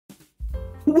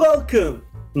Welcome!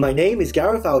 My name is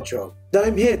Gareth Outro, and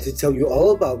I'm here to tell you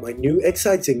all about my new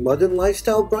exciting modern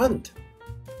lifestyle brand,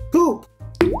 Goop.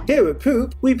 Here at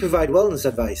Poop, we provide wellness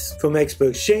advice from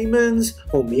expert shamans,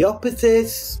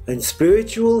 homeopathists, and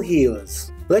spiritual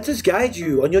healers. Let us guide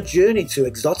you on your journey to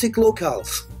exotic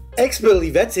locales,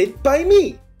 expertly vetted by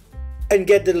me, and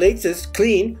get the latest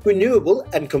clean, renewable,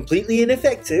 and completely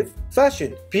ineffective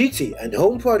fashion, beauty, and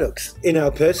home products in our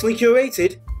personally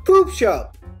curated Poop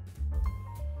shop.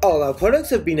 All our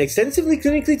products have been extensively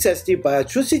clinically tested by our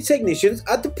trusted technicians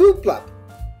at the Poop Lab.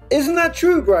 Isn't that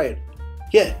true, Brian?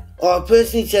 Yeah, I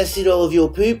personally tested all of your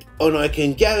poop and I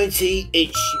can guarantee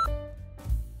it's shit.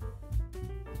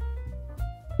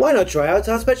 Why not try out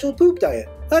our special poop diet,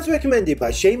 as recommended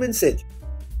by Shaman Sid?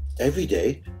 Every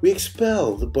day we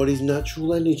expel the body's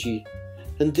natural energy,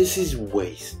 and this is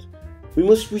waste. We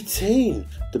must retain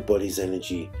the body's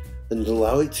energy and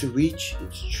allow it to reach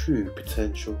its true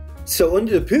potential. So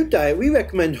under the poop diet, we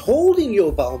recommend holding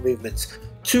your bowel movements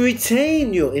to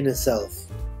retain your inner self.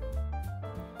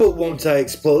 But won't I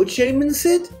explode, Shaman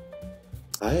Sid?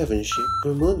 I haven't shit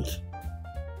for a month.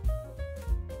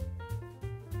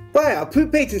 Buy our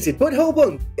poop patented butthole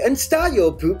bun and start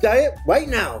your poop diet right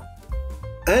now.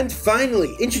 And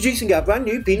finally, introducing our brand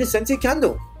new penis scented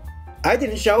candle. I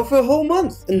didn't shower for a whole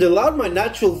month and allowed my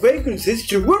natural fragrances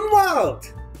to run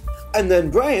wild. And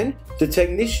then Brian, the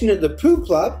technician at the Poop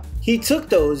Lab, he took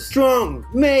those strong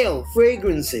male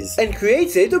fragrances and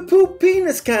created a poop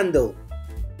penis candle.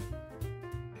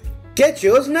 Get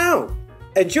yours now,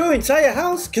 and your entire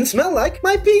house can smell like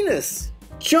my penis.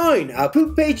 Join our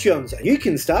Poop Patreons and you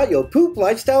can start your poop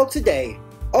lifestyle today.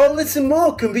 All this and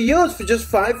more can be yours for just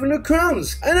 500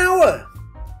 crowns an hour.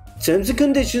 Terms and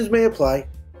conditions may apply.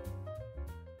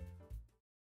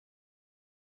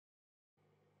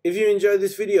 If you enjoyed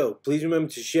this video, please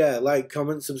remember to share, like,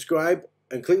 comment, subscribe,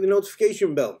 and click the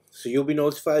notification bell so you'll be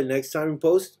notified next time we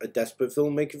post a Desperate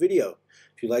Filmmaker video.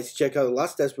 If you'd like to check out the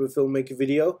last Desperate Filmmaker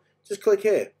video, just click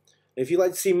here. And if you'd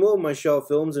like to see more of my short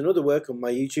films and other work on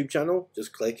my YouTube channel,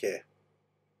 just click here.